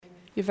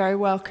You're very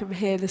welcome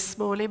here this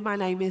morning. My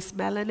name is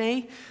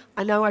Melanie.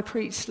 I know I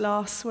preached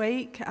last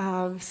week,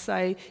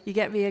 so you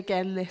get me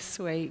again this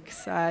week.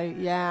 So,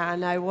 yeah, I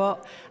know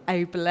what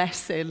a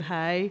blessing,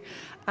 hey?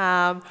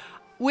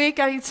 We're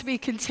going to be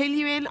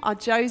continuing our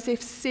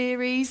Joseph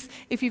series.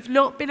 If you've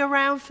not been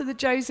around for the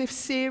Joseph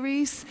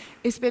series,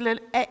 it's been an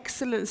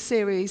excellent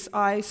series.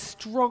 I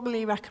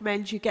strongly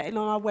recommend you getting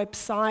on our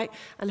website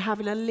and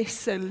having a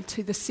listen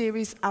to the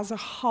series as a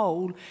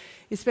whole.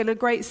 It's been a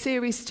great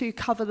series to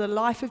cover the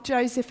life of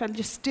Joseph and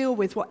just deal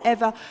with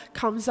whatever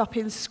comes up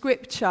in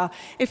Scripture.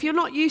 If you're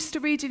not used to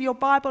reading your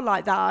Bible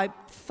like that, I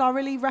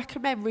thoroughly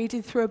recommend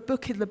reading through a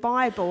book in the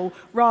Bible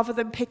rather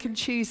than pick and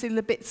choosing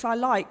the bits I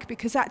like,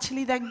 because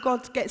actually then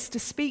God gets to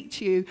speak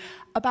to you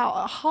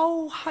about a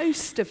whole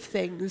host of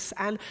things,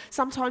 and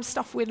sometimes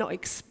stuff we're not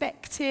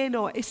expecting,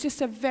 or it's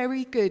just a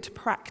very good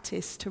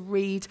practice to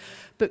read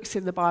books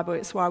in the Bible.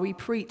 It's why we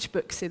preach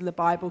books in the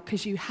Bible,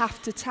 because you have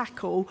to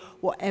tackle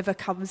whatever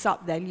comes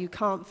up then. You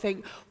can't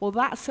think, well,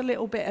 that's a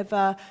little bit of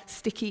a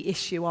sticky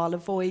issue, I'll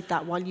avoid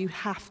that one. You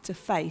have to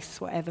face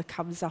whatever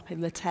comes up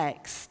in the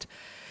text.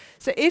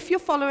 So if you're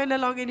following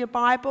along in your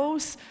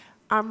Bibles,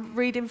 I'm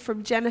reading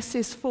from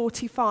Genesis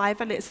 45,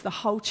 and it's the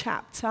whole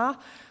chapter.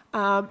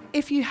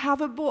 If you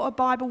haven't brought a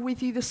Bible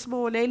with you this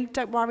morning,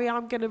 don't worry,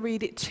 I'm going to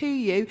read it to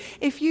you.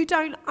 If you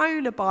don't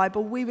own a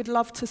Bible, we would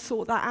love to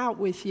sort that out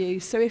with you.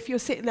 So if you're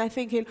sitting there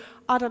thinking,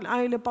 I don't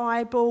own a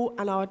Bible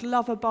and I would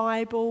love a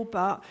Bible,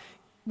 but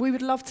we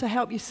would love to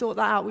help you sort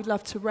that out. We'd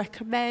love to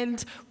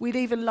recommend. We'd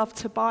even love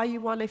to buy you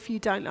one if you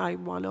don't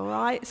own one, all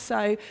right?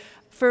 So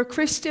for a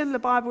Christian, the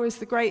Bible is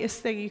the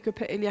greatest thing you could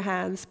put in your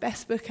hands,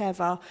 best book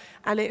ever,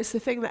 and it's the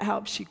thing that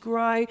helps you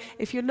grow.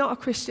 If you're not a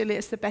Christian,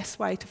 it's the best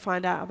way to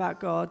find out about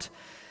God.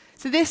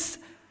 So this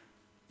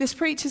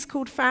preach is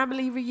called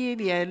Family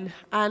Reunion,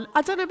 and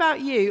I don't know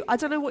about you, I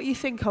don't know what you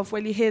think of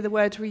when you hear the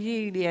word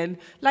reunion.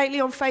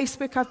 Lately on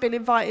Facebook, I've been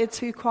invited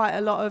to quite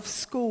a lot of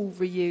school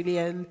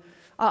reunion.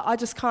 I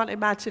just can't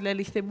imagine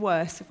anything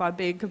worse, if I'm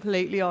being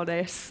completely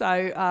honest,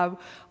 so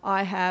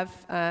I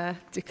have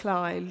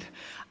declined.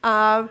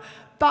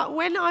 But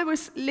when I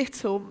was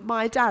little,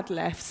 my dad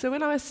left. So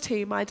when I was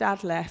 2, my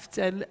dad left.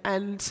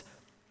 And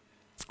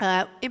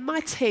in my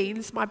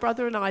teens, my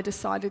brother and I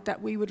decided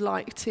that we would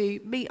like to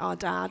meet our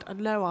dad and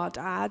know our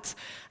dad.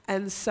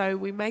 And so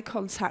we made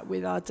contact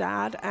with our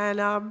dad.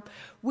 And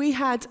we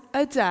had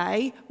a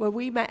day where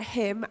we met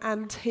him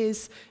and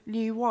his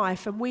new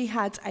wife. And we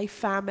had a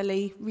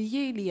family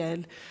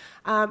reunion.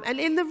 And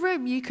in the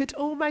room, you could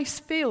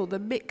almost feel the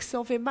mix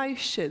of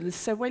emotions.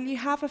 So when you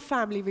have a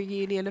family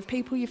reunion of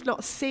people you've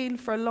not seen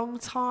for a long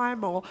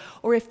time, or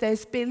if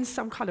there's been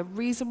some kind of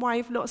reason why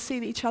you've not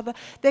seen each other,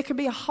 there can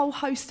be a whole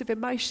host of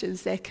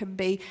emotions. There can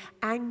be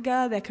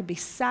anger, there can be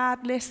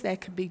sadness, there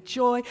can be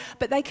joy,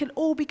 but they can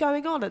all be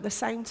going on at the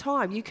same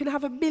time. You can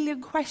have a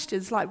million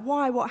questions like,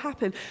 why, what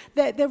happened?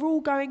 They're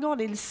all going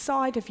on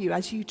inside of you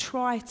as you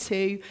try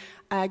to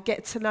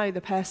get to know the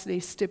person who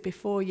stood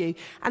before you.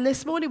 And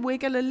this morning we're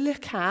going to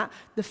look at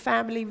the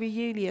family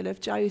reunion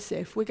of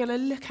Joseph. We're going to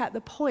look at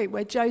the point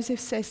where Joseph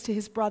says to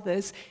his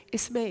brothers,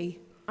 it's me,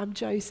 I'm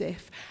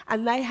Joseph.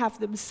 And they have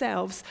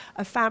themselves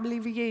a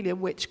family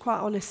reunion, which quite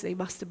honestly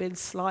must have been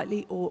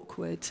slightly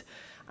awkward.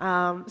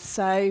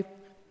 So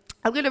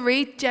I'm going to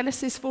read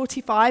Genesis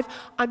 45.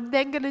 I'm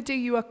then going to do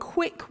you a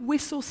quick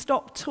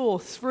whistle-stop tour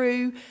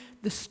through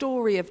the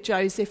story of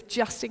Joseph,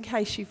 just in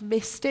case you've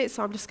missed it.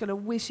 So I'm just going to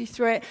whiz you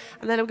through it,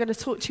 and then I'm going to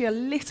talk to you a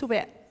little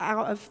bit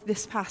out of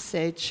this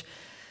passage.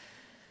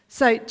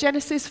 So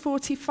Genesis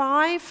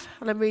 45,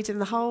 and I'm reading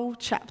the whole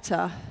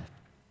chapter.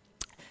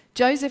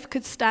 Joseph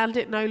could stand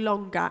it no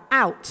longer.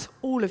 Out,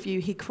 all of you,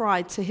 he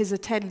cried to his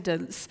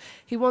attendants.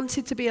 He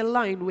wanted to be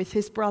alone with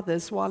his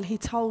brothers while he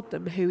told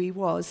them who he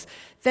was.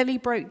 Then he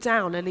broke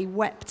down and he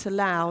wept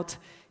aloud.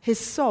 His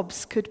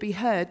sobs could be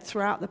heard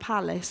throughout the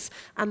palace,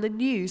 and the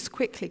news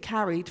quickly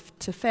carried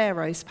to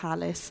Pharaoh's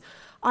palace.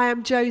 I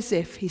am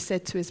Joseph, he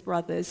said to his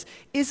brothers.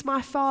 Is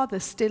my father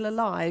still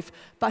alive?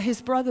 But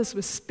his brothers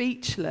were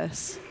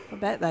speechless. I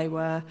bet they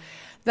were.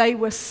 They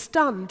were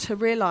stunned to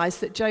realize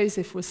that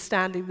Joseph was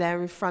standing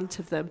there in front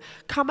of them.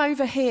 Come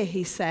over here,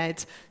 he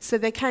said. So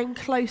they came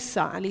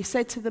closer, and he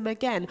said to them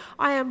again,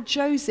 I am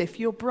Joseph,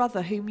 your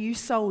brother, whom you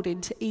sold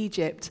into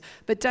Egypt.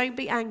 But don't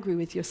be angry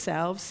with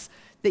yourselves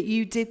that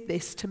you did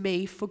this to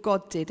me, for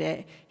God did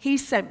it. He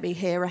sent me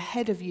here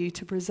ahead of you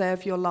to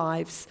preserve your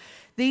lives.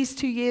 These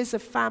 2 years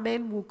of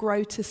famine will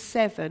grow to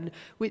 7,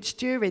 which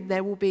during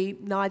there will be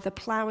neither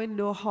plowing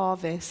nor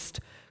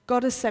harvest.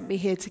 God has sent me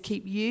here to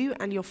keep you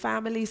and your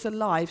families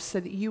alive so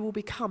that you will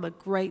become a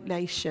great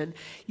nation.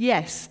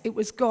 Yes, it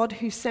was God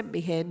who sent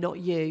me here, not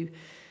you.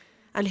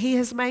 And he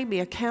has made me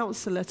a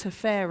counselor to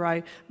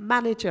Pharaoh,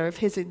 manager of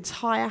his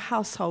entire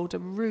household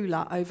and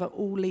ruler over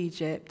all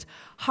Egypt.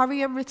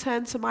 Hurry and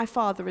return to my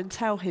father and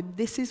tell him,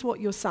 this is what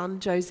your son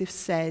Joseph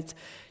said.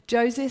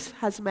 Joseph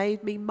has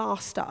made me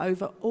master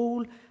over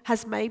all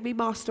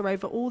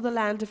the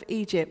land of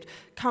Egypt.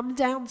 Come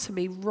down to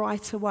me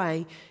right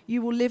away.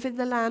 You will live in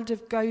the land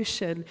of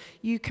Goshen.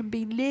 You can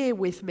be near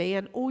with me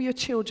and all your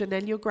children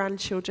and your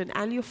grandchildren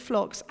and your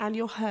flocks and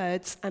your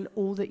herds and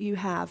all that you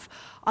have.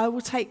 I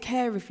will take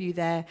care of you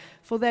there,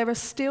 for there are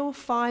still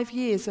 5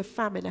 years of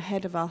famine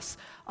ahead of us.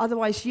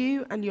 Otherwise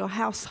you and your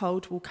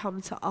household will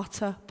come to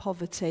utter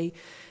poverty.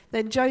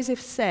 Then Joseph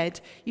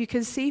said, you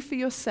can see for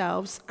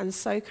yourselves, and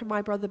so can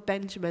my brother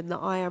Benjamin, that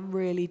I am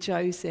really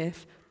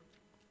Joseph.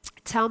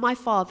 Tell my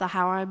father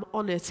how I am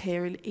honored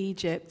here in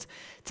Egypt.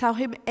 Tell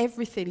him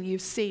everything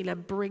you've seen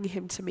and bring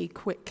him to me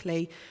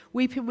quickly.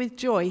 Weeping with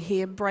joy,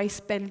 he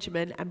embraced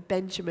Benjamin, and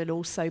Benjamin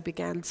also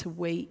began to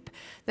weep.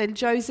 Then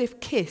Joseph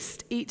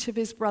kissed each of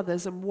his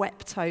brothers and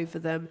wept over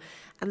them,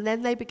 and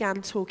then they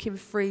began talking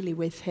freely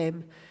with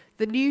him.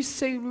 The news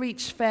soon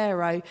reached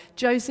Pharaoh.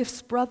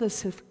 Joseph's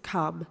brothers have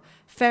come.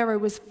 Pharaoh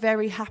was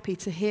very happy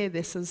to hear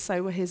this, and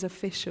so were his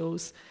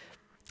officials.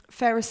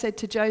 Pharaoh said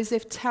to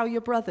Joseph, tell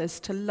your brothers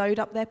to load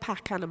up their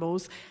pack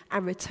animals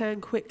and return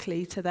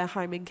quickly to their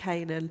home in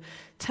Canaan.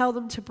 Tell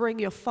them to bring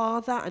your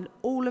father and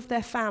all of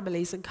their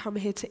families and come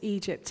here to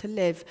Egypt to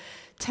live.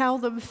 Tell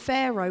them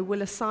Pharaoh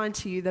will assign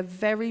to you the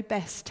very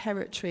best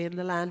territory in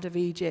the land of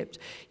Egypt.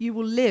 You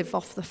will live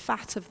off the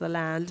fat of the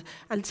land,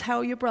 and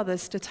tell your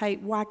brothers to take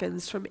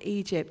wagons from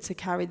Egypt to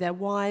carry their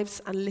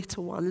wives and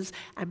little ones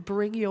and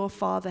bring your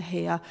father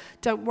here.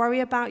 Don't worry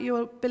about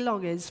your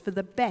belongings, for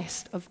the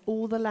best of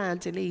all the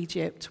land in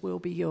Egypt will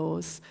be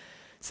yours.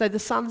 So the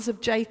sons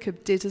of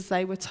Jacob did as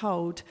they were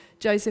told.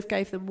 Joseph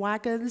gave them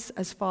wagons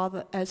as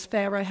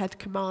Pharaoh had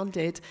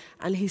commanded,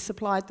 and he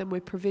supplied them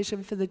with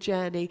provision for the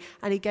journey,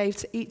 and he gave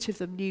to each of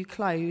them new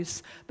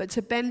clothes. But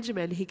to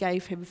Benjamin he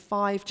gave him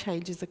 5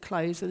 changes of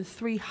clothes and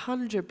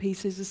 300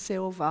 pieces of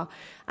silver.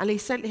 And he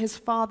sent his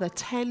father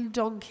 10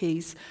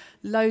 donkeys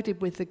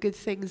loaded with the good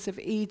things of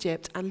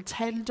Egypt, and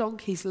 10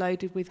 donkeys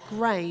loaded with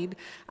grain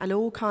and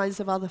all kinds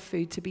of other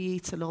food to be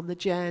eaten on the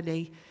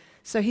journey.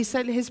 So he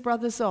sent his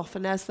brothers off,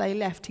 and as they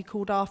left, he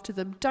called after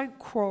them, don't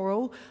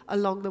quarrel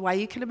along the way.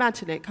 You can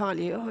imagine it, can't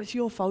you? Oh, it's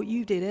your fault,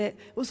 you did it.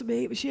 It wasn't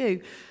me, it was you.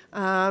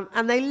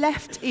 And they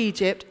left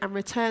Egypt and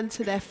returned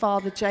to their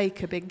father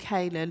Jacob in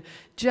Canaan.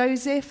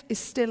 Joseph is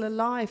still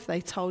alive,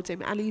 they told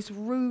him, and he's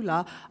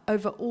ruler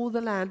over all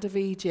the land of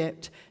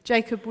Egypt.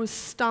 Jacob was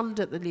stunned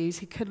at the news.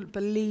 He couldn't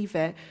believe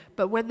it.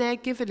 But when they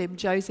had given him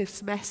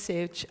Joseph's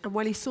message, and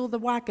when he saw the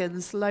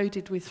wagons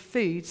loaded with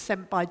food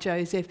sent by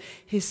Joseph,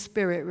 his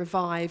spirit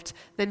revived.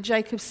 Then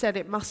Jacob said,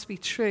 it must be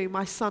true.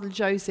 My son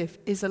Joseph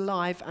is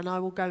alive, and I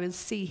will go and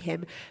see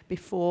him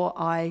before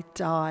I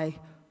die.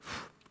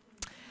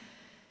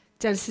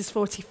 Genesis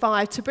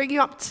 45. To bring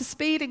you up to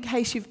speed in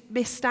case you've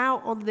missed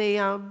out on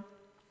the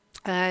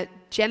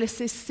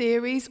Genesis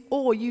series,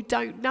 or you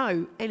don't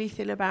know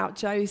anything about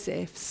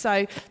Joseph.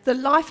 So the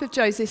life of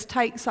Joseph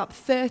takes up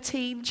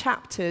 13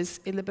 chapters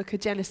in the book of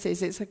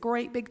Genesis. It's a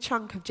great big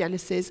chunk of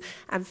Genesis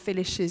and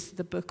finishes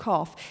the book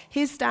off.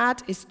 His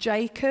dad is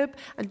Jacob,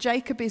 and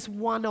Jacob is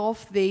one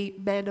of the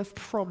men of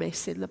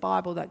promise in the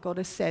Bible that God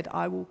has said,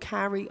 I will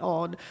carry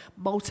on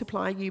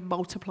multiplying you,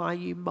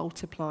 multiplying you,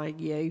 multiplying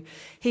you.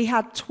 He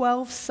had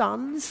 12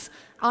 sons.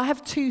 I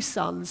have 2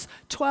 sons.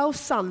 12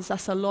 sons,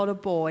 that's a lot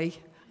of boy.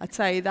 I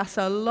tell you, that's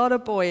a lot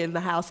of boy in the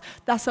house.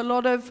 That's a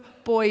lot of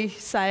boy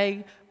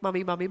saying,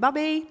 mummy, mummy,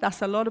 mummy.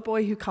 That's a lot of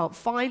boy who can't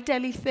find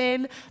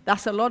anything.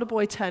 That's a lot of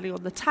boy turning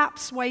on the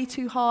taps way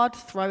too hard,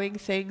 throwing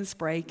things,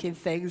 breaking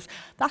things.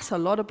 That's a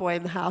lot of boy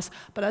in the house.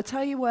 But I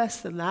tell you worse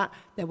than that,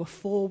 there were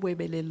 4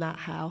 women in that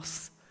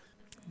house.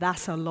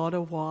 That's a lot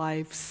of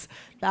wives.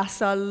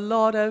 That's a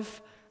lot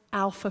of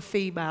alpha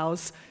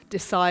females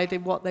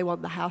deciding what they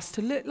want the house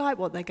to look like,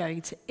 what they're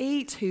going to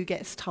eat, who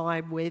gets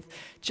time with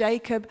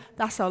Jacob.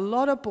 That's a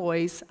lot of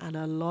boys and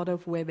a lot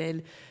of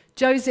women.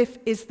 Joseph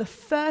is the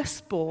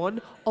firstborn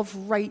of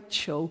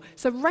Rachel.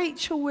 So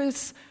Rachel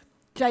was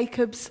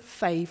Jacob's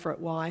favourite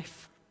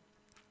wife.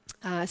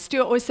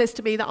 Stuart always says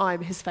to me that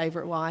I'm his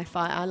favourite wife.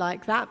 I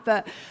like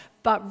that.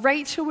 But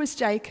Rachel was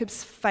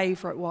Jacob's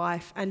favourite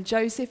wife, and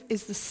Joseph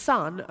is the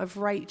son of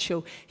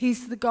Rachel.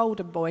 He's the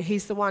golden boy.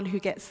 He's the one who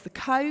gets the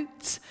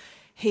coat.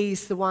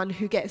 He's the one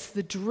who gets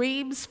the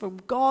dreams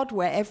from God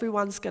where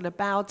everyone's going to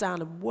bow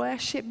down and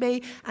worship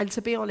me. And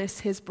to be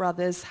honest, his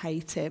brothers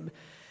hate him.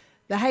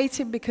 They hate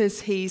him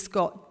because he's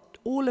got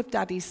all of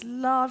Daddy's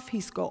love.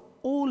 He's got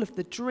all of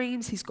the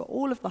dreams. He's got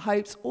all of the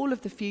hopes, all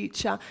of the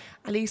future.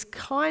 And he's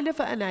kind of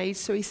at an age,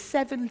 so he's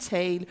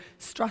 17,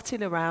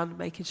 strutting around,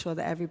 making sure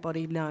that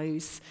everybody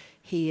knows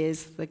he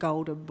is the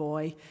golden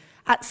boy.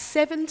 At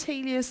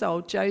 17 years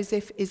old,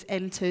 Joseph is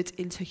entered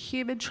into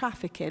human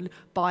trafficking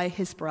by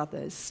his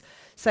brothers.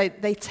 So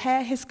they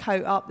tear his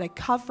coat up, they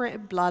cover it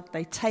in blood,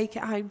 they take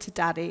it home to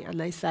Daddy, and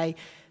they say,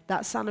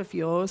 that son of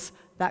yours,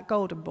 that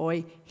golden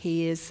boy,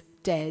 he is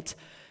dead.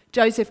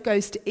 Joseph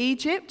goes to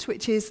Egypt,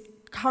 which is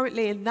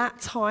currently in that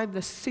time the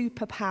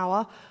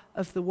superpower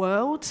of the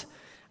world.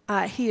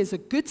 He is a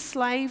good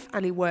slave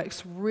and he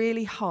works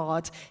really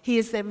hard. He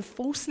is then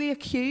falsely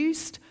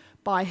accused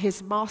by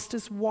his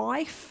master's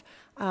wife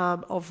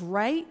of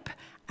rape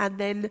and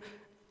then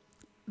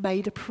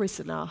made a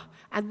prisoner.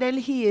 And then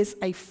he is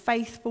a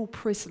faithful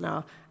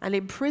prisoner. And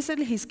in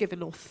prison, he's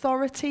given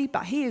authority,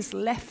 but he is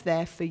left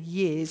there for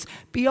years.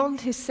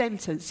 Beyond his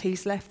sentence,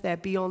 he's left there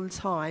beyond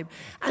time.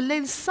 And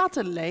then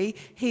suddenly,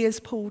 he is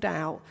pulled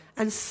out.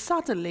 And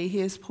suddenly, he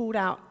is pulled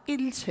out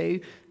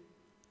into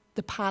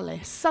the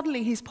palace.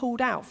 Suddenly, he's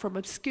pulled out from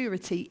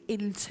obscurity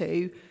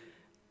into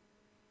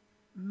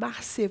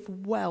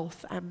massive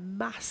wealth and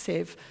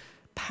massive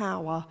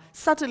power.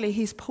 Suddenly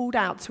he's pulled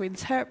out to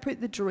interpret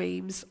the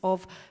dreams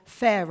of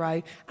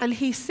Pharaoh, and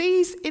he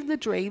sees in the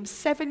dream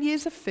 7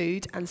 years of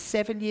food and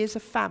 7 years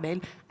of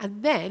famine,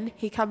 and then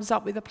he comes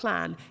up with a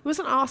plan. He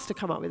wasn't asked to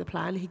come up with a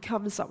plan, he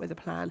comes up with a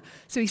plan.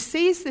 So he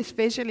sees this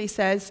vision, he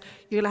says,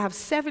 you're going to have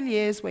 7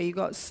 years where you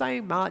got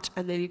so much,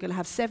 and then you're going to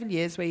have 7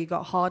 years where you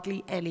got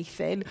hardly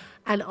anything,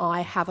 and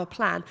I have a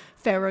plan.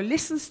 Pharaoh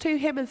listens to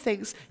him and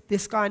thinks,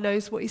 this guy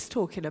knows what he's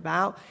talking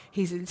about.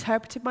 He's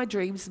interpreted my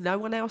dreams, no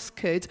one else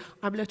could.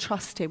 I'm going to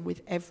trust him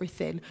with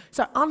everything.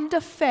 So under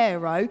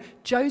Pharaoh,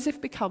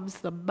 Joseph becomes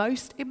the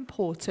most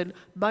important,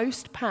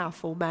 most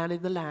powerful man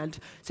in the land.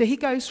 So he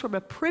goes from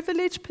a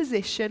privileged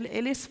position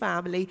in his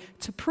family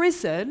to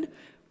prison,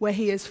 where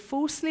he is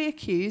falsely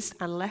accused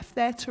and left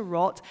there to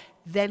rot,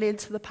 then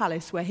into the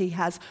palace where he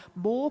has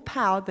more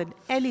power than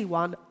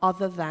anyone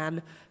other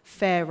than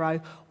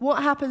Pharaoh.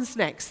 What happens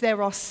next?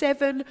 There are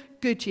 7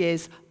 good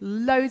years,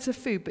 loads of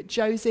food, but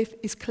Joseph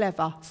is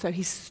clever. So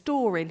he's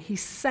storing,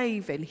 he's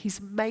saving,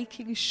 he's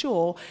making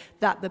sure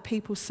that the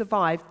people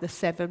survive the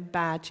 7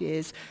 bad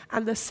years.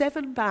 And the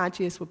 7 bad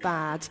years were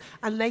bad.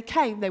 And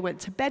they went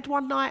to bed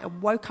one night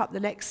and woke up the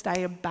next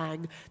day and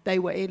bang, they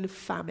were in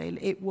famine.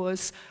 It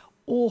was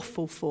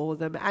awful for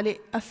them, and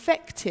it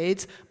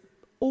affected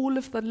all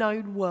of the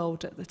known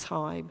world at the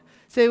time.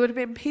 So there would have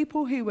been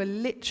people who were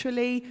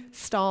literally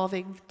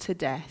starving to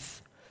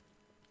death.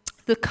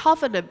 The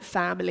covenant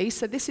family,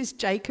 so this is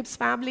Jacob's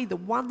family, the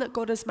one that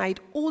God has made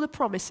all the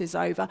promises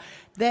over,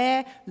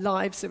 their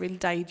lives are in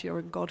danger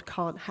and God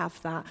can't have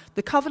that.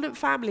 The covenant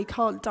family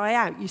can't die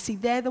out. You see,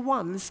 they're the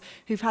ones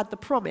who've had the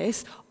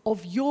promise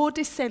of your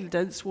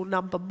descendants will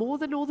number more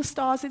than all the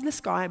stars in the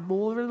sky and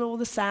more than all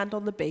the sand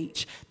on the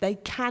beach. They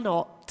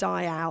cannot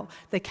die out.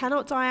 They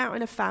cannot die out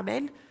in a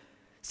famine.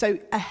 So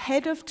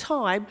ahead of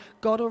time,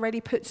 God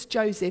already puts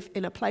Joseph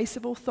in a place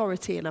of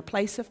authority, in a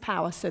place of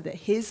power, so that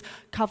his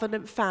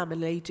covenant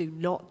family do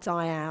not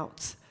die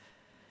out.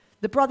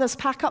 The brothers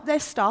pack up their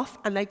stuff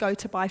and they go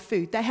to buy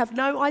food. They have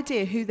no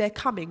idea who they're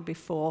coming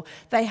before.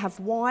 They have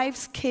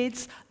wives,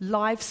 kids,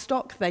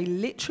 livestock. They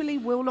literally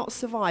will not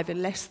survive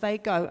unless they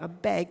go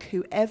and beg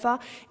whoever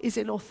is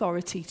in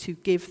authority to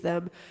give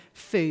them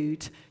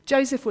food.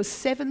 Joseph was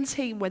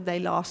 17 when they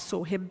last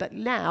saw him, but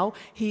now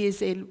he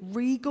is in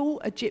regal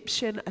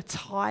Egyptian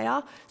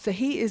attire. So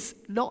he is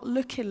not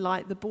looking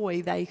like the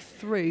boy they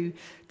threw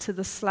to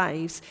the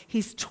slaves.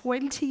 He's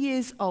 20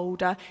 years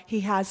older. He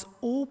has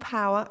all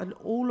power and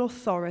all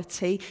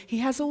authority. He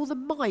has all the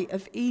might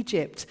of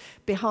Egypt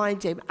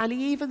behind him, and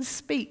he even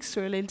speaks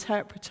through an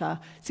interpreter.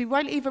 So he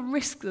won't even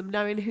risk them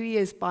knowing who he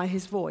is by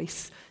his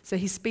voice. So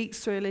he speaks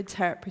through an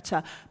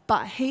interpreter,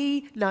 but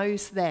he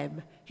knows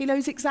them. He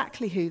knows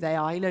exactly who they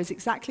are. He knows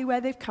exactly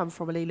where they've come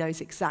from, and he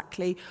knows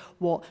exactly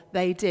what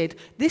they did.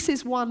 This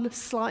is one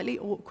slightly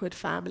awkward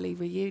family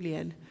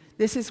reunion.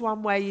 This is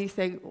one where you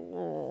think,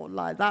 oh,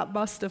 like that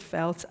must have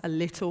felt a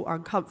little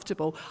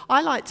uncomfortable.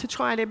 I like to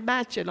try and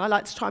imagine. I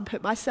like to try and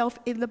put myself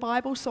in the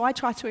Bible, so I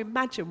try to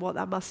imagine what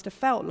that must have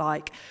felt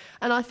like.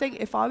 And I think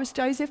if I was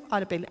Joseph, I'd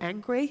have been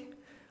angry.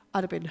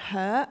 I'd have been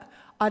hurt.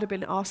 I'd have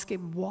been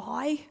asking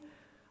why.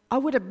 I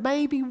would have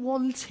maybe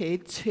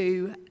wanted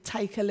to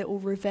take a little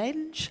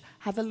revenge,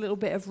 have a little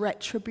bit of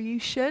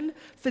retribution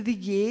for the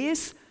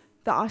years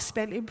that I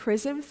spent in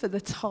prison, for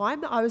the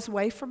time that I was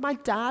away from my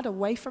dad,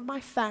 away from my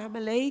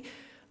family,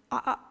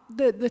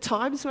 the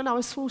times when I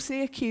was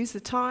falsely accused, the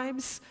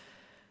times.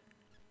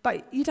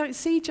 But you don't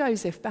see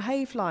Joseph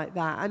behave like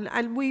that.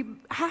 And we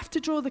have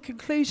to draw the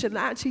conclusion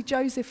that actually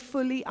Joseph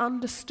fully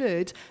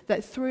understood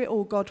that through it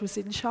all God was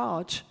in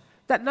charge.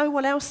 That no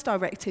one else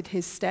directed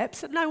his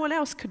steps, that no one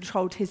else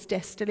controlled his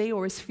destiny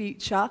or his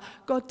future.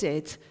 God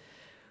did.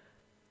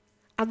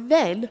 And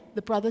then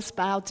the brothers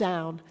bowed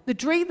down. The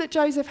dream that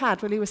Joseph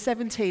had when he was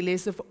 17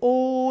 is of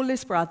all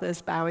his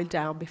brothers bowing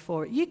down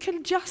before it. You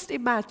can just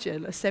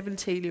imagine a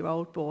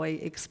 17-year-old boy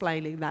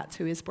explaining that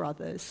to his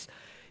brothers.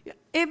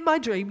 In my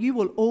dream, you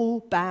will all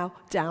bow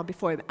down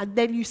before him. And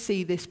then you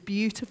see this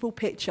beautiful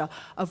picture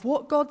of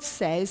what God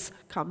says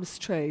comes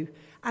true.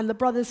 And the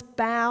brothers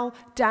bow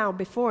down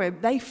before him.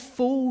 They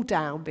fall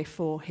down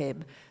before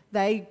him.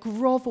 They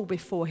grovel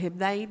before him.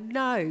 They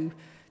know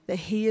that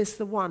he is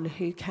the one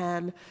who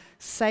can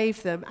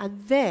save them.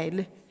 And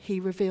then he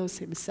reveals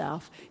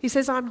himself. He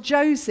says, I'm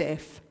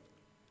Joseph.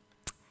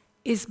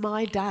 Is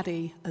my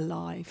daddy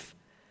alive?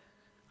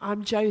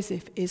 I'm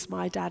Joseph. Is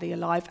my daddy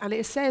alive? And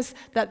it says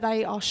that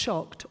they are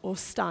shocked or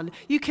stunned.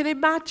 You can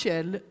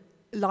imagine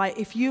like,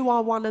 if you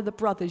are one of the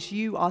brothers,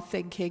 you are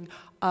thinking,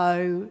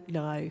 oh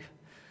no,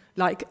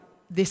 like,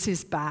 this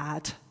is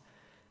bad.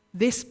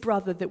 This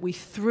brother that we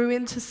threw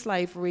into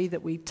slavery,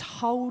 that we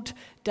told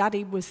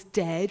Daddy was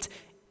dead,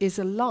 is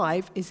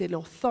alive, is in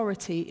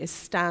authority, is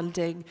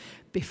standing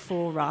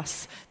before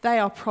us. They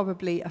are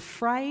probably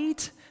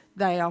afraid.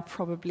 They are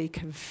probably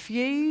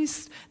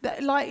confused.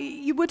 Like,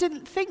 you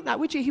wouldn't think that,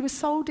 would you? He was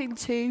sold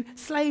into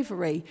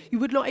slavery. You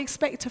would not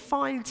expect to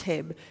find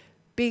him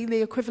being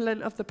the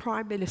equivalent of the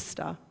Prime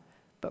Minister,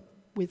 but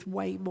with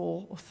way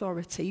more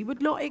authority. You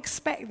would not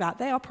expect that.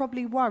 They are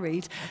probably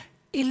worried.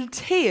 In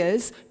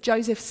tears,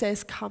 Joseph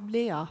says, come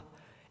near.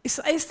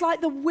 It's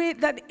like the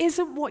weird, that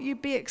isn't what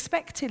you'd be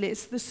expecting.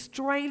 It's the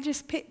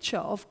strangest picture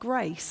of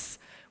grace,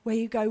 where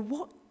you go,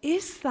 what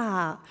is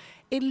that?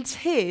 In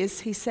tears,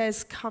 he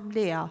says, come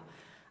near.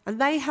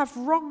 And they have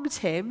wronged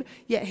him,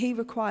 yet he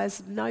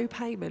requires no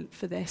payment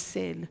for their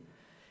sin.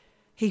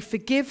 He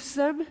forgives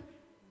them,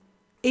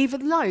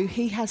 even though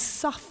he has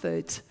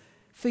suffered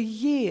for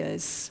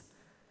years.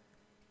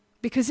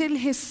 Because in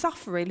his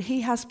suffering,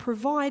 he has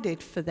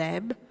provided for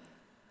them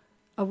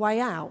a way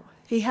out.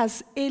 He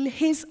has, in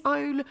his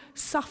own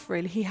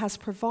suffering, he has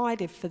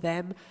provided for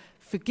them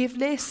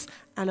forgiveness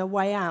and a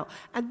way out.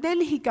 And then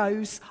he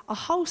goes a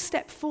whole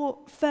step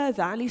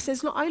further, and he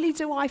says, not only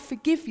do I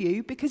forgive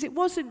you, because it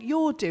wasn't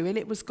your doing,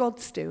 it was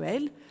God's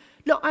doing.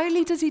 Not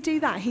only does he do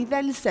that, he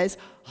then says,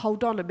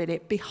 hold on a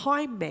minute,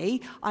 behind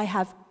me I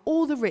have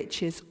all the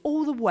riches,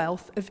 all the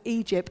wealth of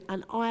Egypt,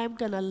 and I am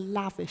going to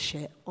lavish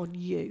it on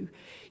you.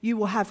 You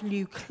will have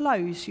new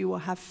clothes, you will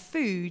have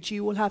food,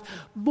 you will have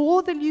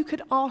more than you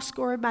could ask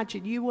or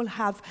imagine. You will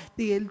have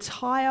the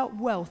entire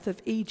wealth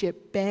of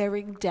Egypt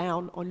bearing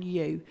down on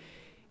you.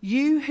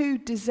 You who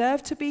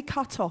deserve to be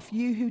cut off,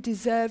 you who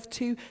deserve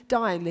to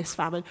die in this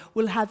famine,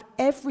 will have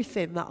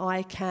everything that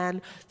I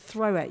can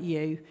throw at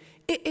you.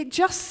 It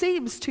just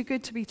seems too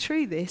good to be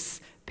true,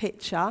 this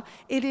picture.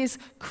 It is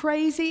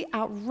crazy,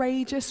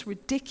 outrageous,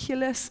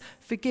 ridiculous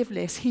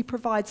forgiveness. He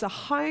provides a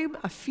home,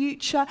 a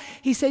future.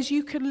 He says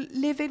you can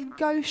live in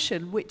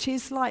Goshen, which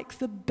is like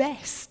the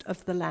best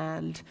of the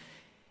land.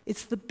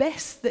 It's the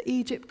best that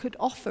Egypt could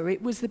offer.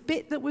 It was the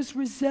bit that was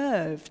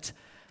reserved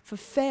for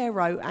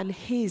Pharaoh and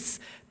his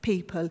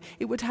people.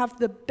 It would have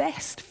the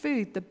best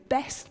food, the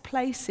best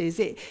places.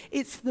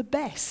 It's the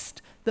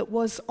best that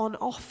was on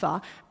offer,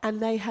 and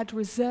they had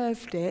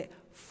reserved it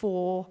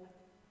for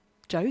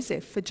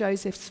Joseph, for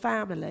Joseph's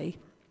family.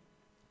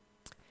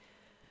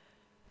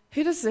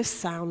 Who does this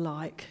sound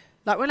like?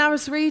 Like, when I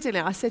was reading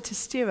it, I said to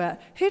Stuart,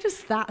 who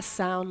does that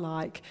sound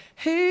like?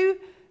 Who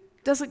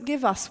doesn't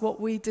give us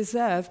what we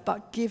deserve,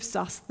 but gives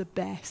us the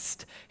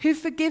best? Who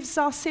forgives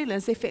our sin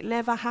as if it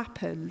never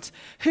happened?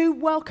 Who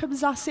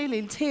welcomes us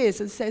in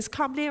tears and says,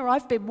 come near,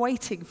 I've been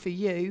waiting for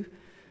you?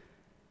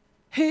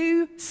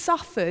 Who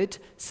suffered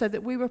so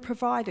that we were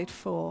provided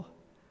for?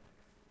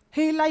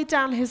 Who laid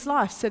down his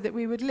life so that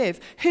we would live?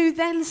 Who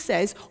then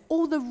says,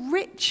 all the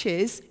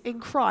riches in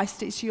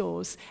Christ, it's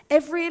yours.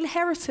 Every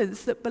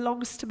inheritance that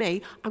belongs to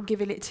me, I'm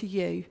giving it to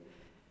you.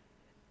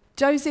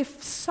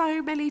 Joseph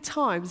so many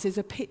times is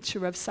a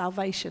picture of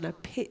salvation, a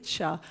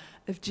picture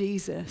of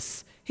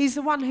Jesus. He's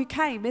the one who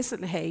came,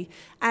 isn't he?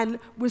 And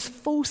was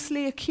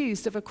falsely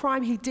accused of a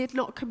crime he did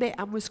not commit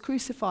and was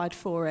crucified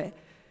for it.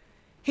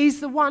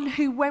 He's the one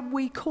who, when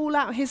we call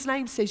out his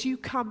name, says, you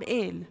come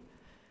in.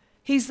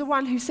 He's the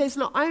one who says,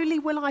 not only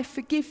will I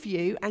forgive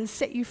you and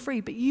set you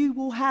free, but you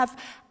will have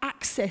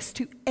access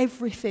to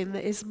everything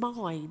that is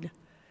mine.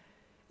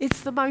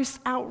 It's the most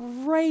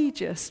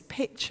outrageous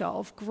picture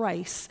of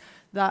grace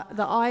that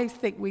I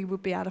think we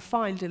would be able to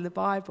find in the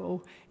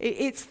Bible.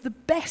 It's the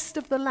best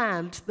of the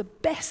land, the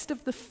best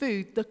of the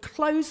food, the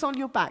clothes on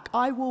your back.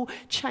 I will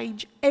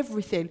change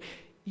everything.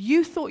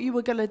 You thought you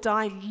were going to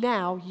die,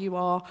 now you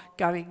are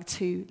going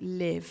to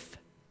live.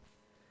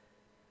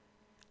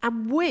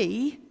 And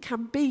we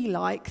can be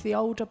like the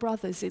older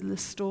brothers in the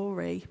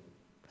story.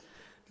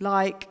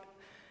 Like,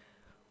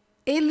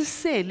 in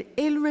sin,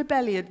 in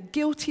rebellion,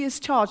 guilty as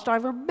charged. I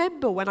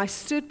remember when I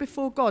stood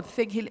before God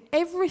thinking,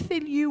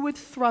 everything you would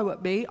throw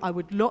at me, I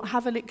would not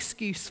have an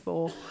excuse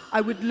for.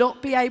 I would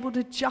not be able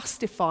to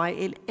justify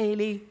in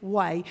any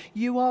way.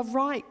 You are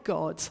right,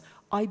 God.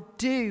 I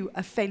do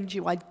offend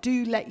you. I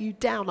do let you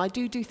down. I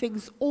do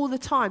things all the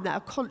time that are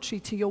contrary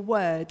to your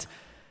word.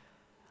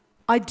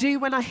 I do,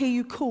 when I hear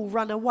you call,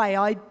 run away.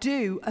 I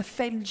do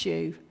offend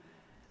you.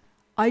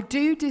 I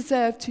do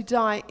deserve to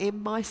die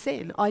in my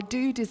sin. I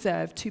do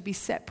deserve to be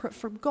separate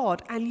from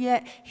God. And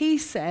yet he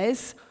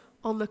says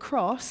on the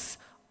cross,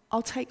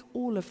 I'll take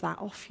all of that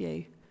off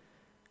you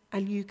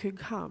and you can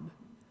come.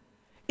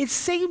 It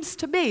seems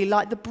to me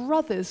like the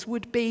brothers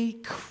would be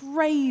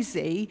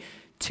crazy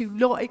to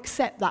not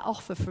accept that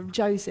offer from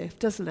Joseph,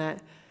 doesn't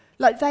it?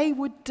 Like, they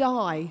would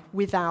die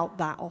without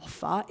that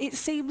offer. It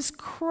seems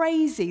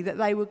crazy that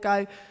they would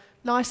go,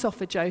 nice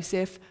offer,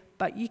 Joseph,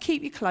 but you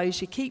keep your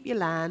clothes, you keep your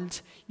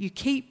land, you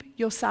keep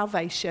your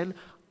salvation.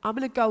 I'm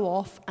going to go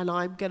off and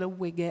I'm going to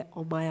wing it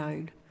on my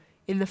own.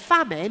 In the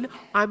famine,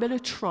 I'm going to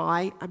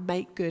try and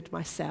make good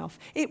myself.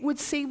 It would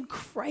seem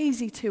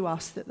crazy to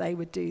us that they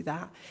would do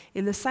that.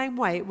 In the same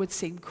way, it would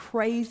seem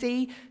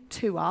crazy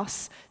to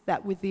us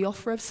that with the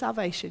offer of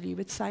salvation, you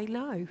would say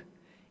no.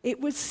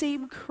 It would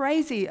seem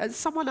crazy. And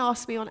someone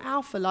asked me on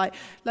Alpha, like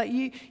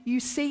you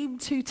seem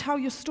to tell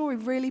your story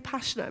really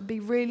passionate and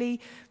be really,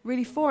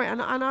 really for it.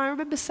 And I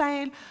remember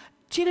saying,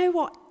 do you know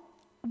what?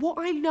 What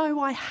I know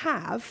I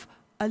have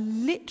are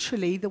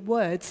literally the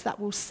words that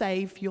will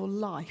save your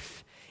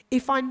life.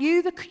 If I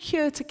knew the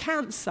cure to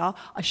cancer,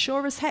 I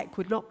sure as heck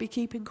would not be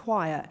keeping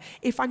quiet.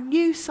 If I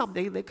knew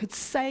something that could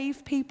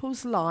save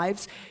people's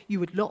lives, you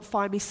would not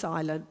find me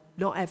silent,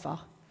 not ever.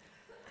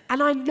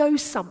 And I know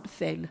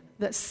something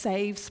that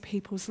saves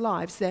people's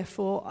lives,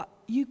 therefore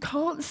you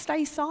can't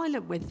stay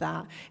silent with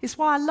that. It's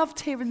why I loved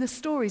hearing the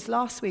stories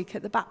last week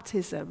at the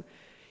baptism.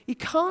 You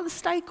can't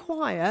stay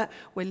quiet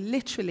when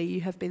literally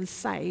you have been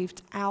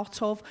saved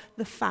out of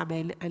the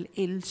famine and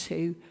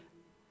into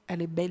an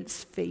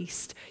immense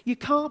feast. You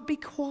can't be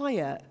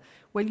quiet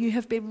when you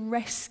have been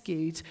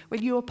rescued,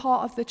 when you are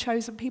part of the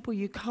chosen people.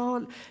 You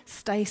can't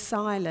stay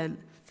silent.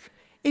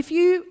 If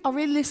you are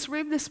in this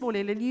room this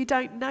morning and you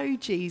don't know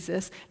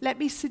Jesus, let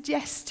me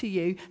suggest to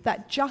you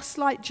that just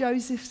like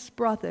Joseph's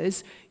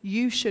brothers,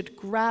 you should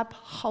grab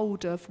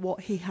hold of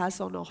what he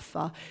has on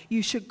offer.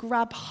 You should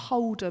grab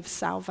hold of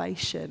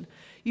salvation.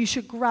 You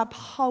should grab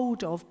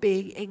hold of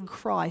being in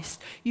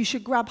Christ. You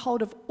should grab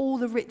hold of all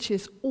the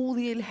riches, all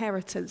the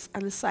inheritance,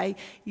 and say,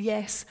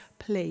 yes,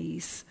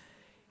 please.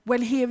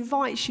 When he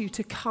invites you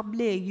to come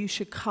near, you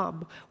should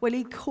come. When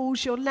he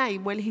calls your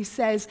name, when he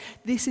says,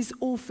 this is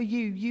all for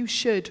you, you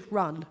should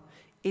run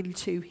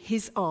into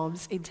his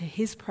arms, into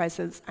his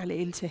presence, and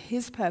into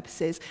his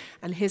purposes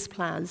and his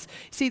plans.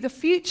 See, the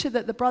future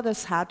that the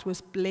brothers had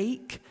was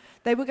bleak.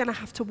 They were going to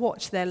have to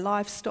watch their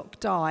livestock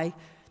die,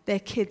 their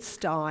kids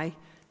die,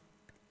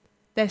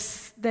 their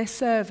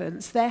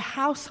servants, their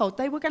household.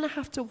 They were going to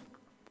have to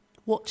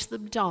watch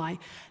them die.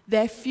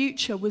 Their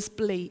future was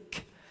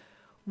bleak.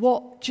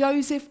 What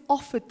Joseph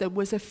offered them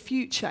was a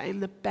future in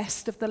the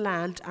best of the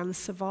land and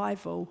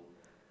survival.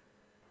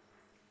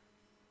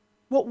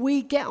 What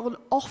we get on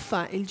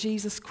offer in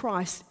Jesus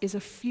Christ is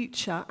a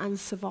future and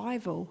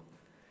survival.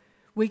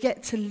 We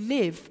get to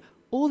live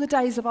all the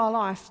days of our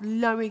life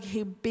knowing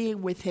him,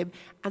 being with him,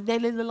 and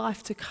then in the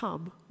life to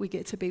come, we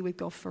get to be with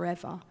God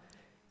forever.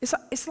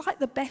 It's like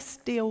the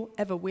best deal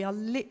ever. We are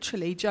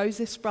literally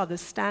Joseph's brothers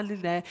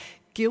standing there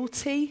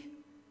guilty,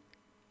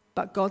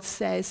 but God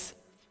says,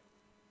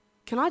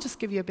 can I just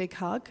give you a big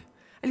hug?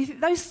 And you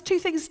think those two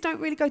things don't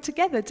really go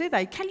together, do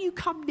they? Can you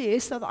come near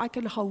so that I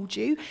can hold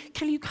you?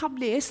 Can you come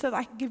near so that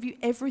I can give you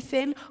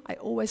everything I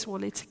always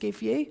wanted to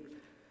give you?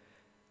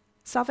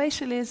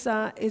 Salvation is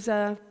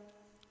a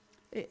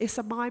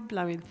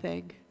mind-blowing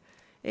thing.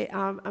 It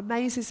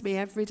amazes me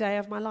every day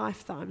of my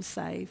life that I'm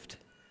saved.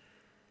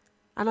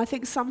 And I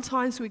think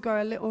sometimes we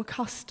grow a little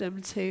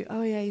accustomed to,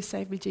 oh yeah, you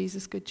saved me,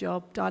 Jesus, good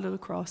job. Died on the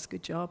cross,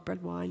 good job. Bread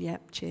and wine,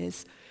 yep,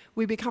 cheers.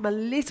 We become a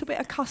little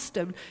bit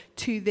accustomed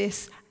to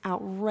this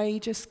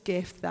outrageous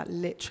gift that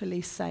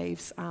literally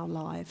saves our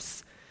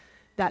lives.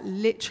 That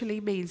literally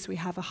means we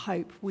have a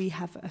hope, we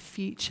have a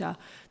future.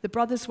 The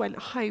brothers went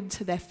home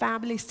to their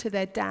families, to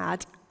their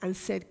dad, and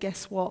said,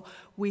 guess what?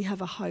 We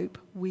have a hope,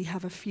 we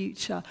have a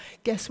future.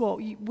 Guess what?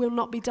 We'll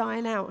not be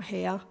dying out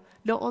here.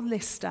 Not on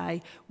this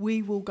day.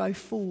 We will go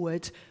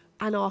forward,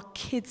 and our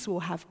kids will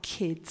have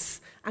kids,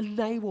 and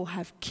they will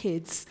have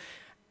kids.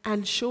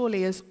 And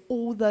surely as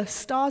all the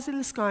stars in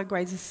the sky and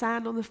grains of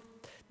sand on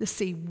the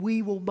sea,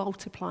 we will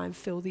multiply and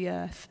fill the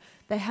earth.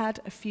 They had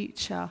a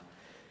future.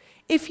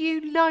 If you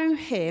know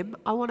him,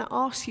 I want to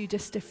ask you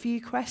just a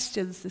few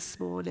questions this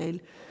morning.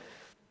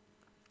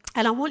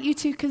 And I want you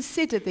to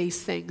consider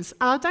these things.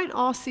 And I don't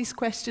ask these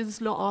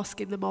questions not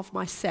asking them of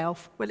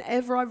myself.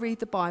 Whenever I read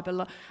the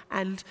Bible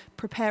and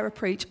prepare a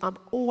preach, I'm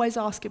always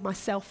asking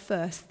myself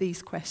first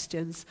these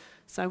questions.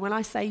 So when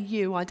I say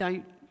you,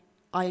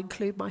 I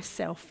include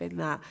myself in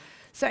that.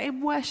 So in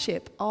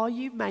worship, are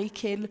you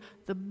making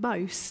the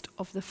most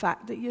of the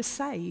fact that you're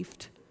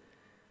saved?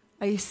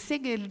 Are you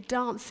singing,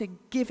 dancing,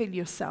 giving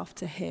yourself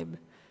to him?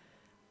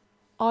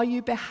 Are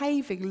you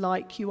behaving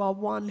like you are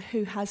one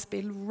who has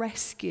been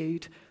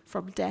rescued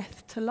from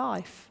death to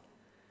life?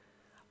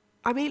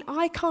 I mean,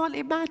 I can't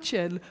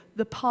imagine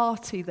the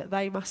party that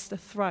they must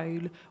have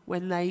thrown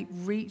when they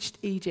reached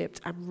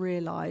Egypt and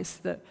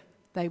realized that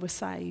they were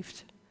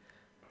saved.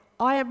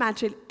 I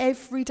imagine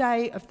every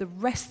day of the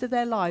rest of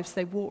their lives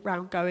they walk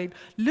around going,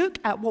 look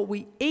at what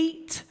we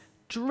eat,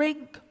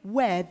 drink,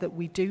 wear that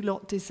we do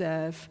not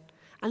deserve.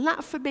 And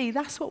that, for me,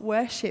 that's what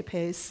worship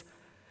is.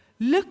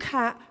 Look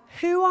at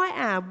who I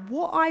am,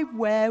 what I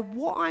wear,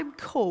 what I'm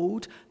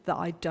called that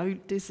I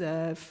don't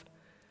deserve.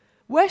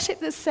 Worship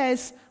that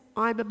says,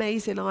 I'm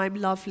amazing, I'm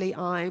lovely,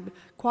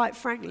 quite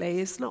frankly,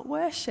 is not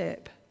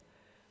worship.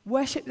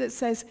 Worship that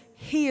says,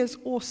 he is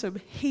awesome,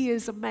 he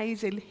is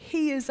amazing,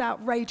 he is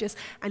outrageous,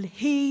 and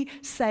he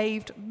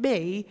saved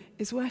me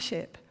is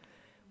worship.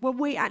 when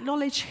we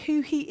acknowledge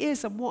who he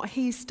is and what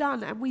he's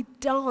done, and we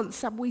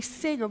dance and we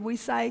sing and we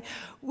say,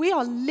 we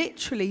are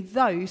literally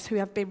those who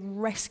have been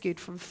rescued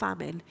from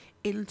famine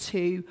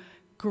into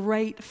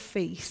great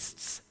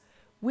feasts.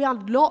 We are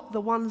not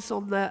the ones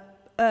on the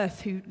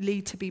earth who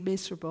lead to be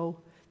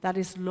miserable. That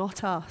is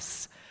not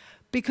us.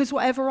 Because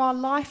whatever our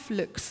life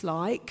looks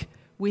like,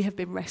 we have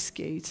been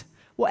rescued.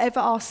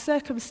 Whatever our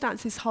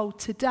circumstances hold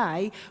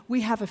today,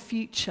 we have a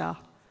future.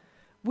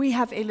 We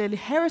have an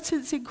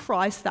inheritance in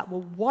Christ that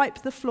will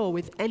wipe the floor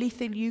with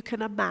anything you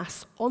can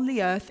amass on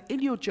the earth, in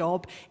your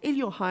job, in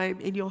your home,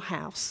 in your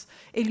house,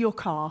 in your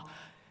car.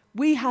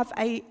 We have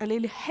an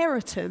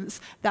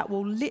inheritance that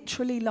will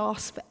literally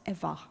last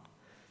forever.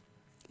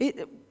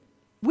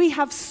 We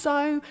have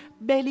so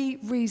many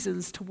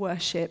reasons to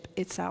worship,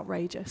 it's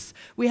outrageous.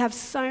 We have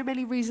so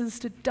many reasons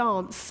to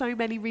dance, so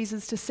many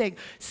reasons to sing,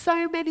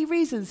 so many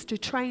reasons to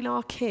train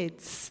our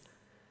kids,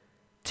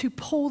 to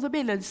pull them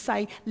in and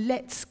say,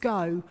 let's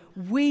go.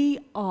 We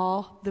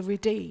are the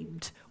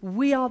redeemed.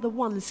 We are the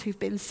ones who've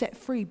been set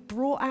free,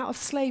 brought out of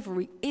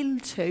slavery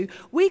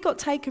we got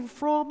taken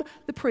from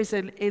the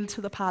prison into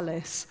the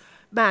palace.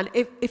 Man,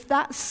 if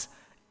that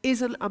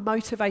isn't a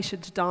motivation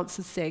to dance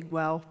and sing,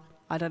 well,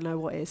 I don't know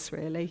what is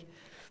really.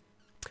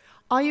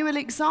 Are you an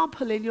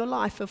example in your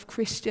life of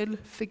Christian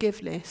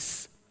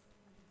forgiveness?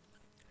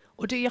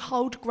 Or do you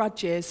hold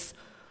grudges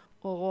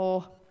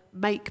or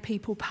make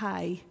people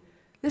pay?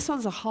 This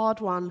one's a hard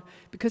one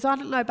because I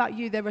don't know about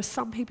you, there are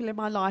some people in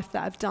my life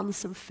that have done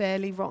some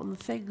fairly rotten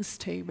things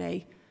to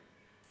me.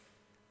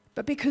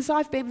 But because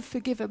I've been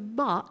forgiven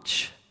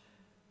much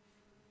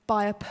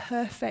by a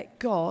perfect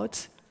God,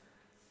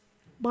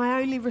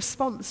 my only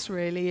response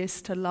really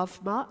is to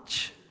love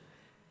much.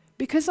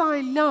 Because I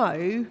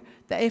know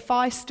that if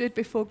I stood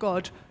before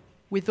God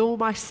with all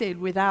my sin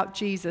without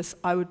Jesus,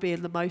 I would be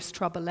in the most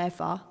trouble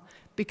ever.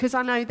 Because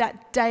I know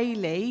that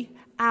daily,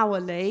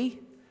 hourly,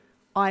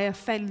 I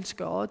offend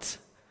God.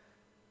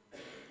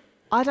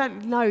 I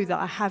don't know that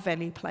I have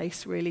any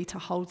place really to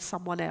hold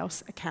someone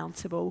else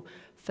accountable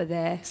for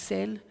their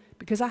sin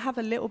because I have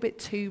a little bit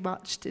too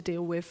much to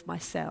deal with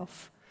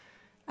myself.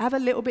 I have a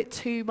little bit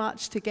too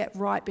much to get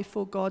right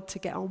before God, to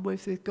get on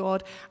with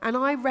God. And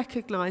I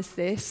recognize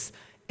this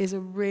is a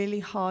really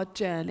hard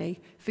journey.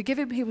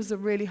 Forgiving people is a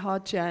really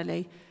hard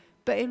journey.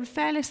 But in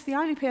fairness, the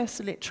only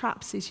person it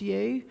traps is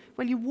you.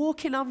 When you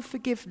walk in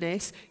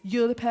unforgiveness,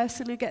 you're the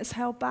person who gets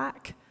held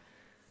back.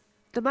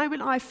 The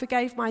moment I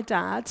forgave my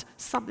dad,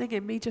 something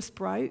in me just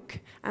broke.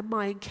 And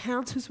my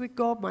encounters with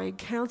God, my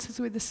encounters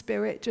with the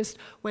Spirit just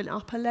went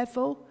up a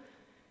level.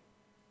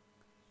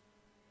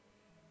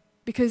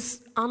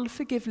 Because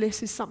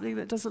unforgiveness is something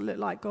that doesn't look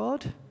like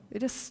God.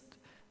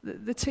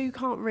 The two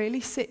can't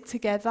really sit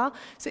together.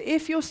 So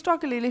if you're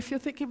struggling, if you're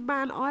thinking,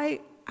 man,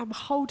 I am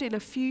holding a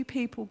few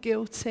people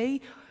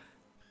guilty,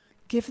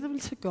 give them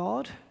to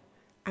God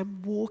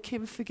and walk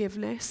in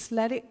forgiveness.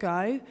 Let it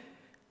go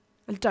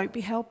and don't be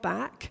held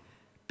back.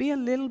 Be a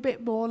little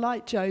bit more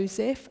like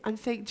Joseph and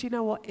think, do you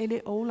know what? In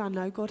it all, I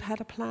know God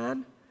had a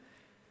plan.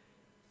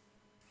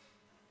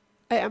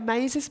 It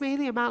amazes me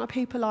the amount of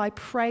people I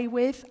pray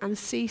with and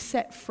see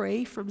set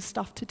free from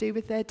stuff to do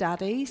with their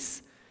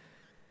daddies.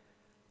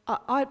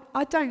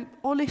 I don't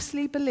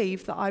honestly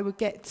believe that I would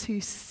get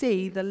to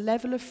see the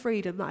level of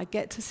freedom that I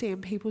get to see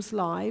in people's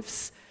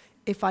lives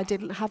if I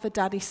didn't have a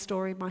daddy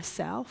story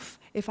myself,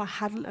 if I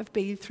hadn't have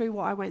been through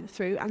what I went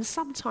through. And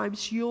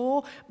sometimes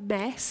your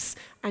mess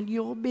and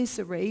your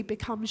misery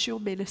becomes your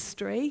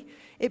ministry.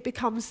 It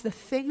becomes the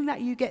thing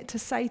that you get to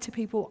say to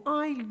people,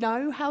 I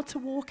know how to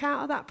walk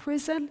out of that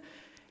prison.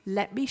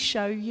 Let me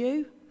show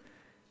you.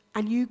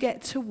 And you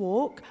get to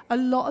walk. A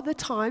lot of the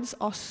times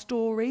our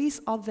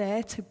stories are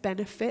there to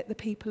benefit the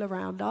people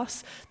around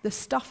us. The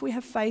stuff we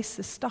have faced,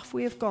 the stuff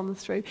we have gone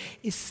through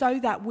is so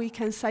that we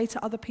can say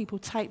to other people,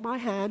 take my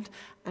hand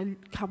and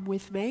come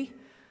with me.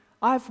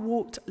 I've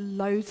walked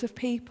loads of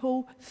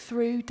people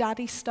through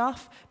daddy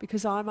stuff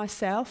because I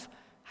myself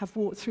have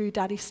walked through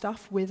daddy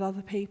stuff with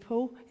other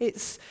people.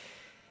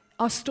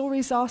 Our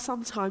stories are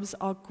sometimes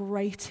our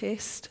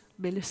greatest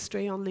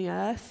ministry on the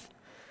earth.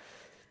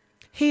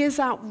 He is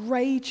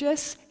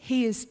outrageous,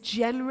 he is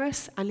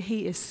generous, and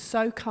he is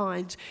so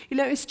kind. You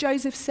notice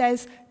Joseph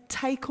says,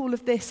 take all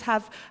of this,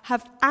 have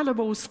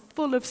animals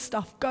full of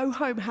stuff, go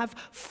home, have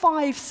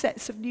 5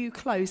 sets of new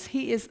clothes.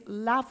 He is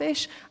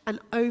lavish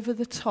and over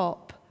the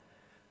top.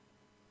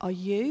 Are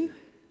you?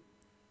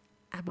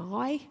 Am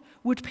I?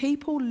 Would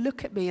people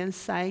look at me and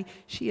say,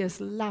 she is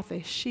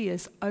lavish, she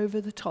is over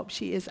the top,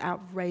 she is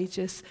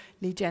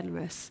outrageously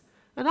generous?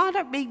 And I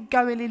don't mean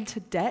going into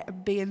debt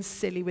and being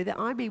silly with it.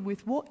 I mean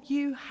with what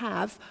you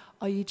have,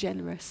 are you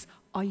generous?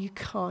 Are you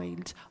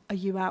kind? Are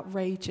you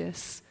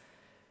outrageous?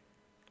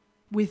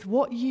 With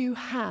what you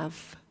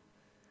have.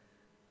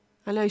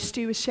 I know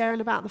Stu was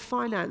sharing about the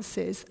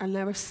finances, and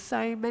there are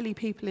so many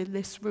people in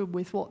this room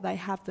with what they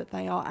have that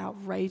they are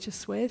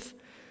outrageous with.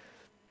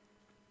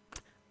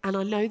 And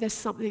I know there's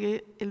something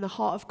in the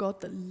heart of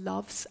God that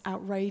loves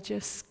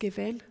outrageous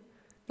giving.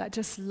 That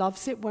just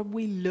loves it when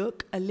we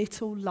look a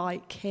little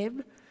like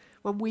him,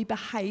 when we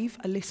behave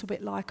a little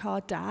bit like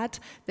our dad.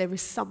 There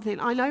is something,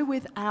 I know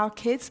with our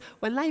kids,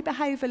 when they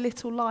behave a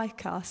little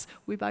like us,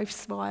 we both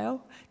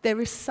smile. There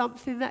is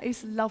something that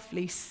is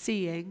lovely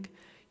seeing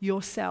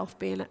yourself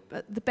being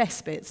at the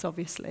best bits,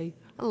 obviously,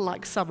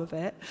 unlike some of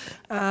it.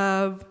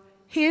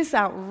 He is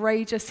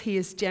outrageous, he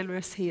is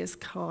generous, he is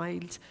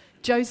kind.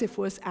 Joseph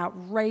was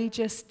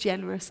outrageous,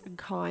 generous, and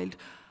kind.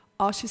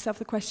 Ask yourself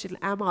the question,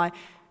 am I?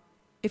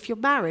 If you're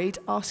married,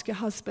 ask your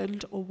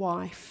husband or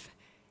wife.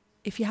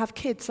 If you have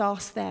kids,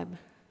 ask them.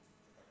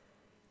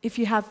 If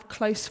you have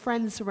close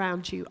friends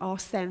around you,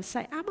 ask them.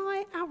 Say, am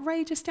I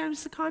outrageous,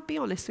 generous, and kind? Be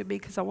honest with me,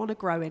 because I want to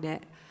grow in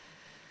it.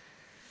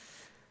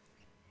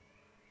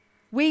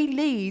 We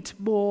need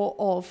more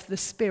of the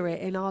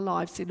Spirit in our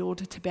lives in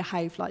order to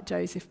behave like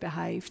Joseph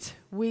behaved.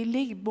 We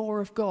need more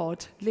of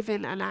God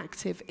living and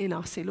active in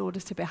us in order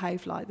to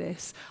behave like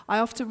this. I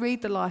often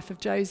read the life of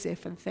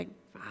Joseph and think,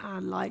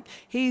 man, like,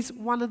 he's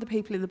one of the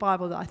people in the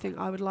Bible that I think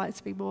I would like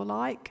to be more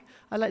like.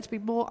 I'd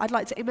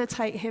like to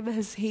imitate him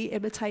as he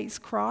imitates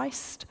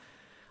Christ.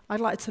 I'd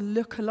like to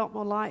look a lot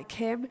more like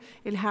him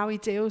in how he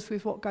deals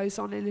with what goes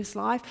on in his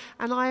life.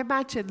 And I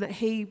imagine that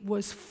he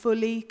was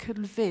fully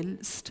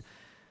convinced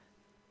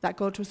that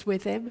God was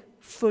with him,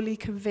 fully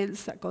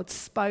convinced that God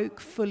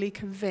spoke, fully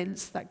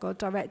convinced that God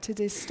directed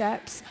his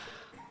steps.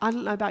 I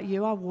don't know about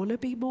you, I want to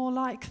be more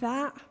like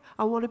that.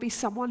 I want to be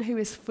someone who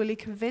is fully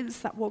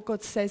convinced that what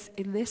God says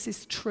in this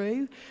is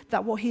true,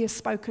 that what he has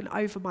spoken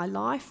over my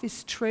life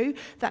is true,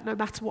 that no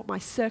matter what my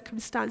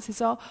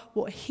circumstances are,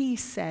 what he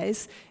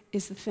says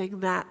is the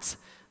thing that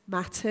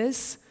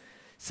matters.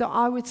 So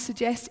I would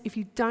suggest, if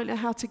you don't know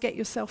how to get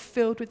yourself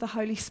filled with the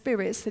Holy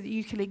Spirit so that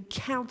you can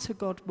encounter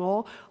God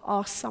more,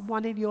 ask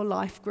someone in your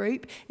life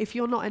group. If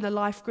you're not in a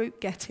life group,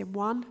 get in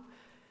one.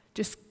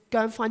 Just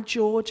go and find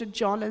George and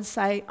John and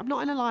say, I'm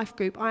not in a life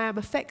group. I am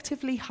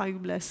effectively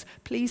homeless.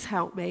 Please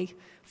help me.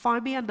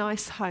 Find me a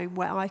nice home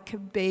where I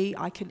can be,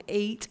 I can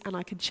eat, and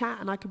I can chat,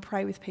 and I can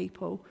pray with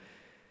people.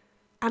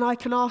 And I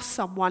can ask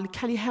someone,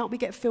 can you help me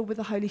get filled with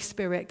the Holy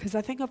Spirit? Because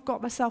I think I've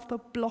got myself a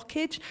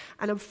blockage,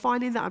 and I'm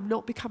finding that I'm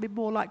not becoming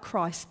more like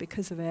Christ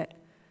because of it.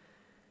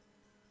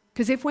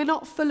 Because if we're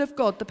not full of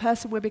God, the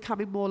person we're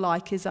becoming more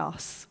like is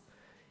us.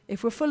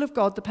 If we're full of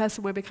God, the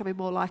person we're becoming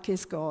more like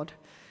is God.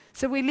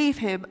 So we leave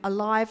him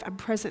alive and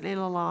present in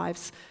our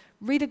lives.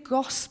 Read a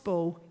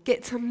gospel.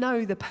 Get to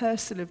know the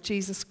person of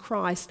Jesus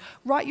Christ.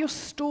 Write your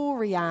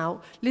story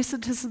out.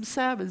 Listen to some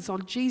sermons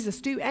on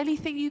Jesus. Do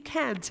anything you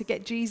can to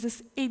get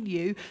Jesus in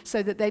you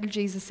so that then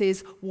Jesus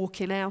is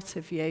walking out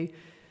of you.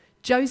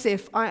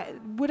 Joseph, I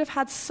would have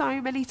had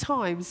so many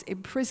times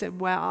in prison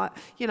where, I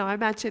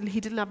imagine he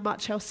didn't have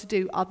much else to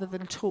do other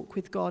than talk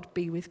with God,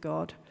 be with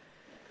God.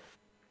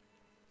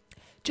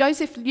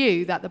 Joseph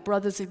knew that the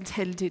brothers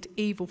intended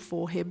evil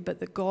for him, but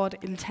that God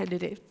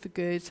intended it for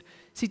good.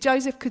 See,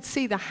 Joseph could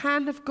see the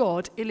hand of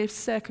God in his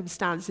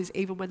circumstances,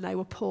 even when they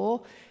were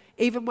poor,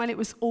 even when it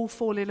was all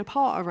falling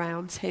apart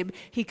around him.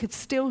 He could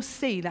still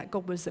see that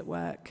God was at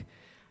work.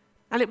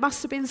 And it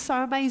must have been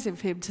so amazing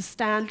for him to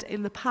stand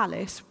in the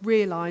palace,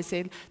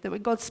 realizing that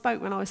when God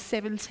spoke when I was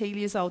 17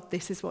 years old,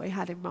 this is what he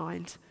had in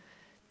mind.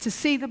 To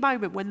see the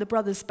moment when the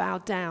brothers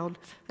bowed down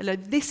and know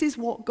this is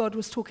what God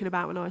was talking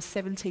about when I was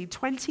 17.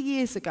 20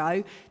 years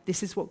ago,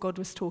 this is what God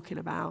was talking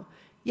about.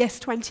 Yes,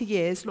 20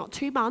 years, not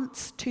 2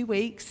 months, 2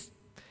 weeks.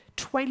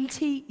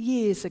 20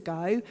 years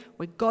ago,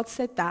 when God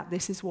said that,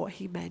 this is what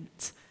he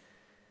meant.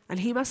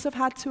 And he must have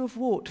had to have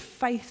walked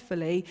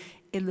faithfully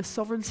in the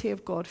sovereignty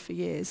of God for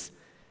years,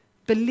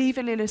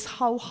 believing in his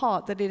whole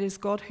heart that it is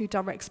God who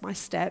directs my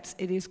steps.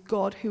 It is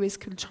God who is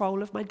in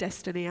control of my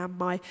destiny and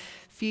my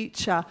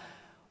future.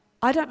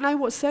 I don't know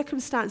what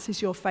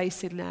circumstances you're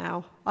facing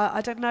now.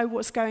 I don't know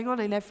what's going on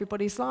in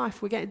everybody's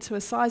life. We're getting to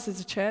a size as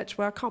a church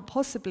where I can't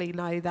possibly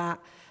know that.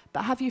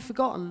 But have you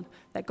forgotten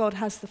that God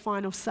has the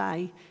final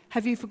say?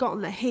 Have you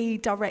forgotten that he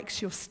directs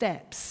your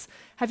steps?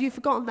 Have you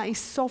forgotten that he's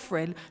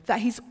sovereign, that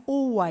he's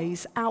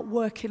always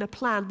outworking a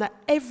plan, that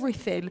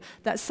everything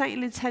that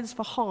Satan intends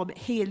for harm,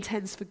 he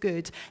intends for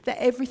good, that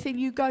everything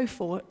you go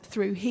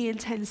through, he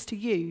intends to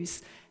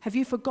use? Have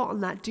you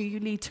forgotten that? Do you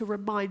need to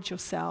remind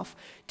yourself?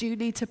 Do you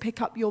need to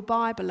pick up your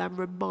Bible and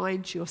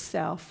remind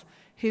yourself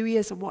who he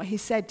is and what he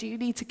said? Do you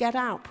need to get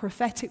out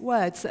prophetic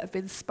words that have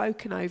been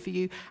spoken over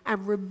you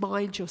and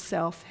remind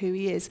yourself who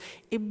he is?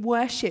 In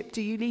worship,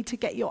 do you need to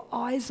get your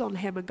eyes on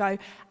him and go,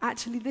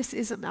 actually, this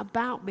isn't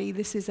about me,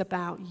 this is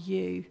about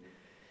you?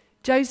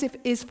 Joseph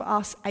is for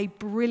us a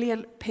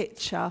brilliant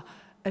picture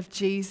of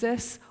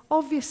Jesus.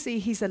 Obviously,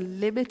 he's a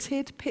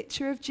limited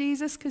picture of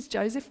Jesus because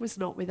Joseph was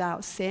not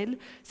without sin.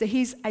 So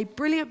he's a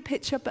brilliant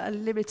picture, but a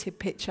limited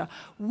picture.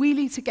 We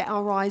need to get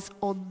our eyes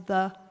on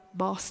the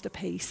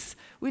masterpiece.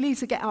 We need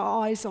to get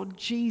our eyes on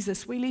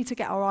Jesus. We need to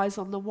get our eyes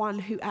on the one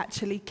who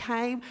actually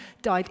came,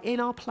 died in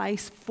our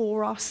place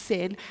for our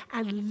sin,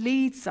 and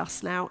leads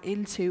us now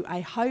into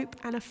a hope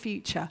and a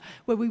future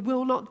where we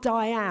will not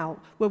die out,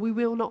 where we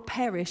will not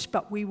perish,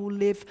 but we will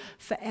live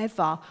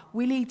forever.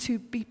 We need to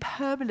be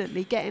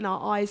permanently getting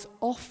our eyes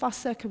off our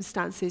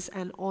circumstances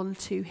and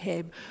onto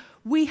him.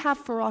 We have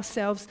for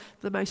ourselves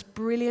the most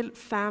brilliant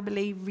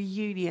family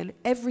reunion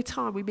every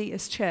time we meet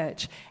as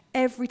church,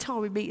 every time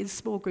we meet in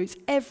small groups,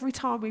 every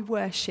time we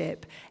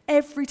worship,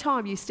 every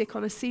time you stick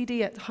on a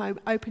CD at home,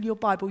 open your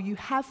Bible, you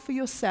have for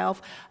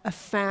yourself a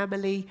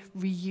family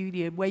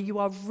reunion where you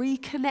are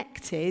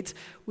reconnected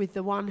with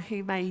the one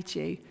who made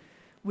you,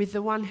 with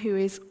the one who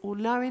is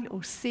all-knowing,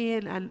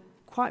 all-seeing, and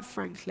quite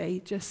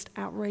frankly, just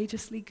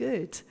outrageously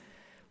good.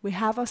 We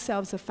have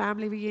ourselves a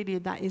family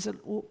reunion that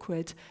isn't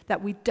awkward,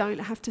 that we don't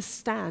have to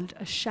stand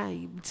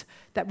ashamed,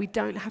 that we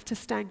don't have to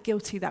stand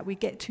guilty, that we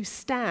get to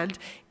stand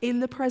in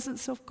the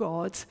presence of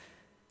God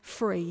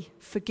free,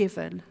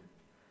 forgiven.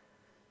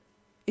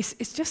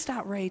 It's just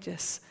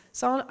outrageous.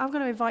 So I'm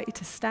going to invite you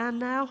to stand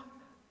now.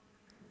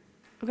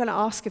 I'm going to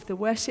ask if the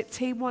worship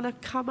team want to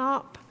come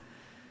up.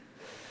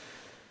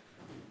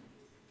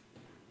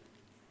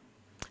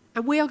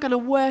 And we are going to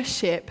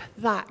worship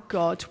that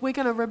God. We're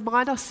going to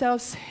remind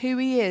ourselves who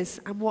he is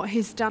and what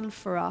he's done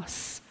for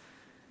us.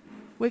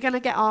 We're going to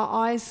get our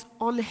eyes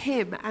on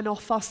him and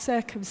off our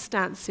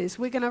circumstances.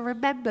 We're going to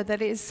remember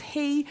that it is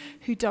he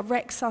who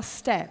directs our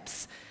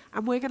steps.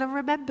 And we're going to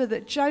remember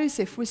that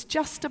Joseph was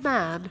just a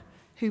man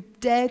who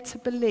dared to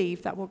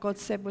believe that what God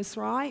said was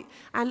right.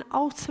 And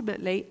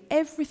ultimately,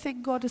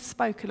 everything God has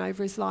spoken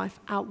over his life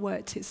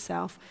outworked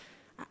itself.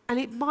 And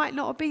it might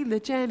not have been the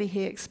journey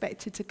he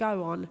expected to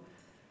go on.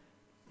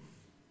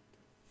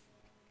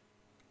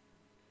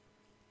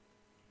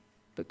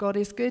 But God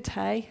is good,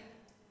 hey?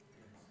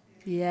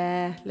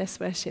 Yeah, let's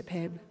worship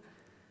him.